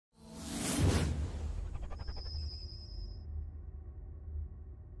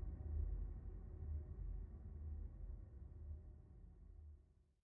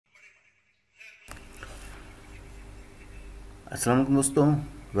अस्सलाम वालेकुम दोस्तों,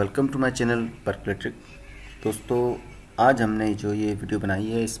 वेलकम टू माय चैनल परप्लेट्रिक। दोस्तों, आज हमने जो ये वीडियो बनाई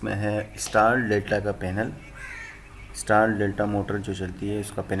है इसमें है स्टार डेल्टा का पैनल। स्टार डेल्टा मोटर जो चलती है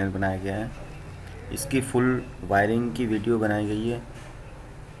उसका पैनल बनाया गया है। इसकी फुल वायरिंग की वीडियो बनाई गई है।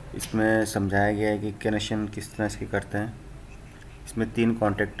 इसमें समझाया गया है कि कनेक्शन किस तरह से करते हैं। इसमें 3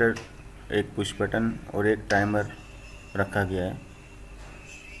 कॉन्टेक्टर, एक पुश बटन और एक टाइमर रखा गया है।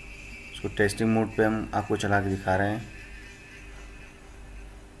 इसको टेस्टिंग मोड पे हम आपको चला के दिखा रहे हैं।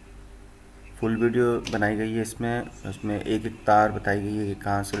 फुल वीडियो बनाई गई है इसमें एक एक तार बताई गई है कि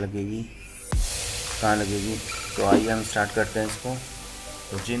कहाँ से लगेगी, कहाँ लगेगी। तो आइए हम स्टार्ट करते हैं इसको।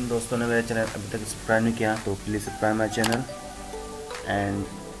 तो जिन दोस्तों ने मेरा चैनल अभी तक सब्सक्राइब नहीं किया तो please subscribe my channel and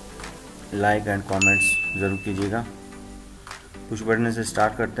like and comments ज़रूर कीजिएगा। पुश बटन से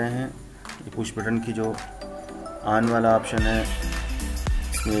स्टार्ट करते हैं। ये पुश बटन की जो ऑन वाला ऑप्शन है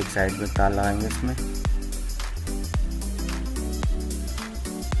इसमें एक साइड में तार लगाएंगे। इसमें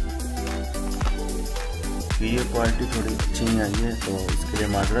वीडियो क्वालिटी थोड़ी अच्छी नहीं आई है तो इसके लिए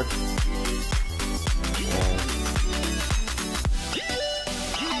माजरत। और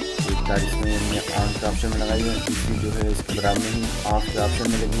एक तार इसमें हमने ऑन के ऑप्शन में लगाई है, दूसरी जो है इसके बराबर में ही ऑफ के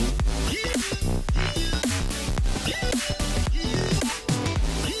ऑप्शन में लगी है।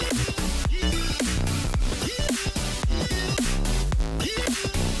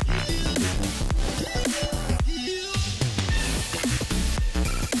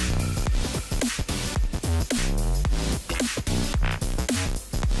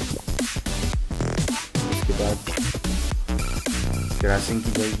 उसके बाद क्रॉसिंग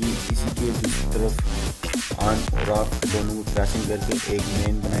की जाएगी। इसी के दूसरी तरफ ऑन और ऑफ दोनों को क्रॉसिंग करके एक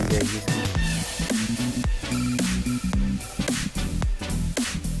मेन बनाई जाएगी। इसमें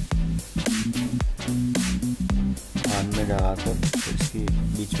ऑन में लगाकर इसकी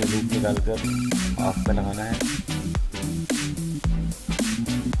बीच में लूप निकालकर ऑफ में लगाना है।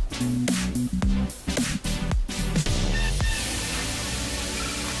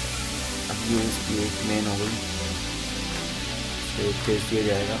 अब ये इसकी एक मेन हो गई। एक फेस दिया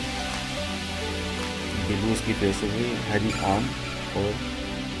जाएगा, ब्लू इसकी फेस होगी, हरी ऑन और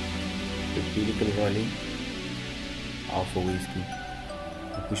एक पीली कलर वाली ऑफ हो गई इसकी।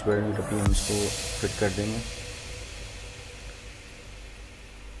 कुछ बटन की टप्पी हम इसको फिट कर देंगे।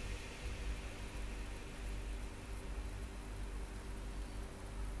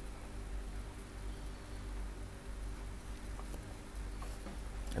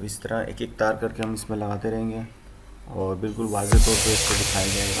 अब इस तरह एक एक तार करके हम इसमें लगाते रहेंगे और बिल्कुल वाज़ेह तौर पे इसको दिखाया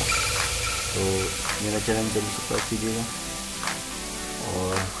जाएगा। तो मेरा चैनल जल्दी सब्सक्राइब कीजिएगा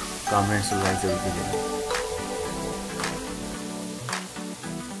और कमेंट्स लाइक जरूर कीजिएगा।